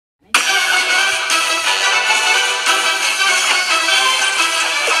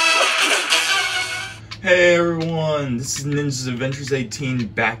everyone, this is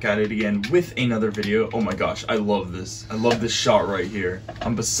Adventures18 back at it again with another video. Oh my gosh, I love this. I love this shot right here.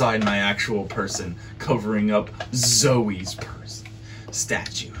 I'm beside my actual person, covering up Zoe's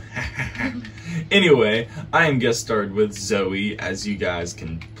statue. Anyway, I am guest starred with Zoe, as you guys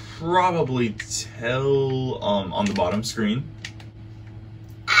can probably tell on the bottom screen.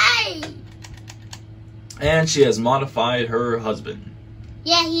 Hey! And she has modified her husband.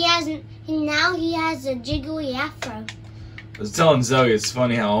 Yeah, he hasn't. Now he has a jiggly afro. I was telling Zoe, it's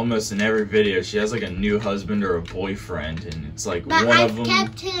funny how almost in every video she has like a new husband or a boyfriend, and it's like but one of them. I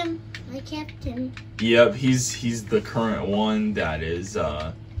kept him. Yep, he's the current one that is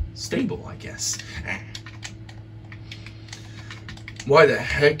stable, I guess. Why the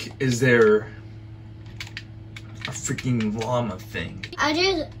heck is there a freaking llama thing?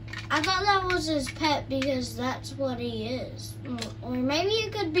 I thought that was his pet because that's what he is. Or maybe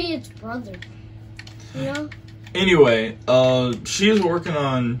it could be its brother. You know? Anyway, she is working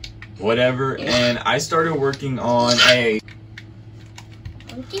on whatever, and I started working on a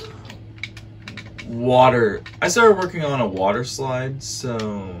water. I started working on a water slide,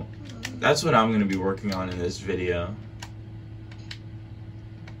 so that's what I'm going to be working on in this video.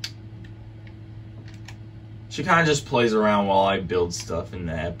 She kind of just plays around while I build stuff in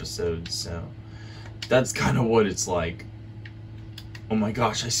the episodes, so that's kind of what it's like. Oh my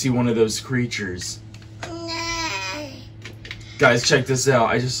gosh, I see one of those creatures. Guys, check this out.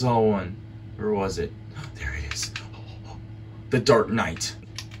 I just saw one. Where was it? There it is. The Dark Knight.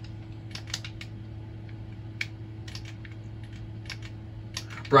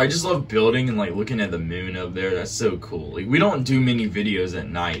 Bro, I just love building and like looking at the moon up there. That's so cool. Like, we don't do many videos at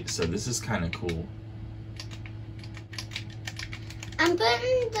night, so this is kind of cool. I'm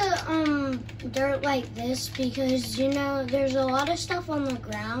putting the dirt like this because, you know, there's a lot of stuff on the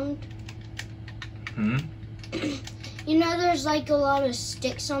ground. You know, there's like a lot of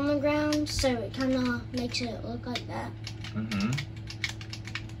sticks on the ground, so it kind of makes it look like that.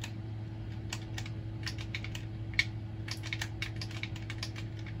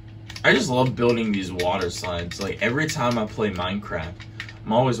 I just love building these water slides. Like, every time I play Minecraft,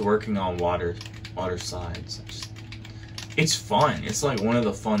 I'm always working on water slides. It's fun. It's like one of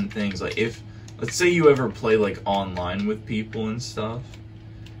the fun things. Like, if, let's say you ever play like online with people and stuff,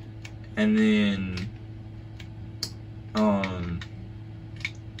 and then,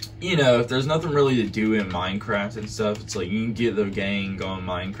 you know, if there's nothing really to do in Minecraft and stuff, it's like you can get the gang going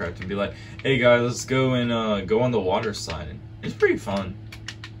Minecraft and be like, hey guys, let's go and go on the water slide. And it's pretty fun.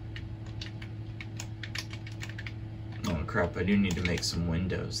 Oh crap, I do need to make some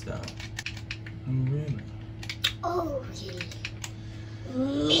windows though. Oh really? Oh, yeah.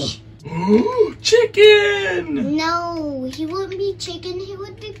 Ooh, chicken! No, he wouldn't be chicken, he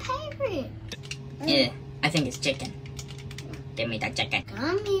would be parrot. Yeah, I think it's chicken. Give me that chicken.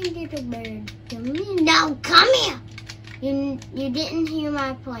 Come here, little bird. Come here. No, come here. You didn't hear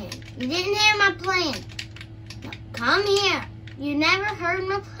my plan. You didn't hear my plan. No, come here. You never heard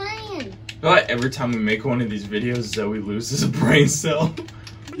my plan. But every time we make one of these videos, Zoe loses a brain cell.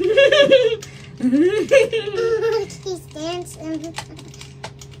 He's dancing.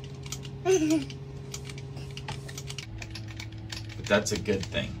 But that's a good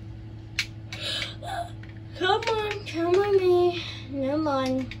thing. Come on, me. Come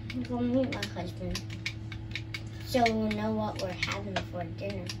on. I'm gonna meet my husband. So we'll know what we're having for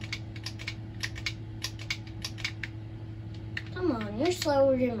dinner. Come on, you're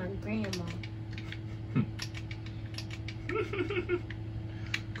slower than my grandma.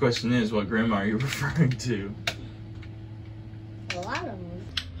 Question is, what grandma are you referring to? A lot of them.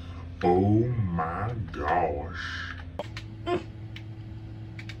 Oh my gosh.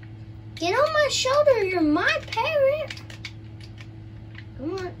 Get on my shoulder, you're my parrot.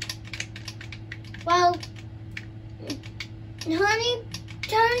 Come on. Well, honey,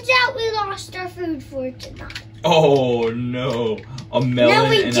 turns out we lost our food for tonight. Oh no, a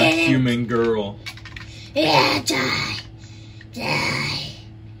melon and a human girl. Yeah, die.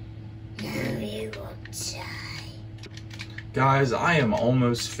 No, you won't die. Guys, I am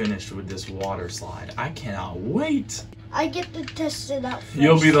almost finished with this water slide. I cannot wait. I get to test it out first.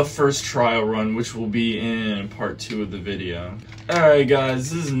 You'll be the first trial run, which will be in part 2 of the video. Alright guys,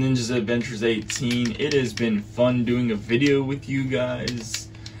 this is Adventures18. It has been fun doing a video with you guys,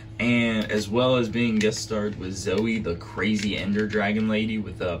 and as well as being guest starred with Zoe, the crazy ender dragon lady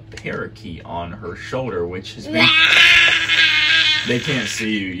with a parakeet on her shoulder, which has been... They can't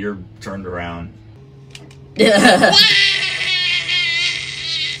see you, you're turned around.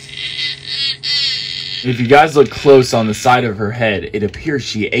 If you guys look close on the side of her head, it appears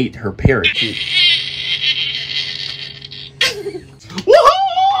she ate her parakeet.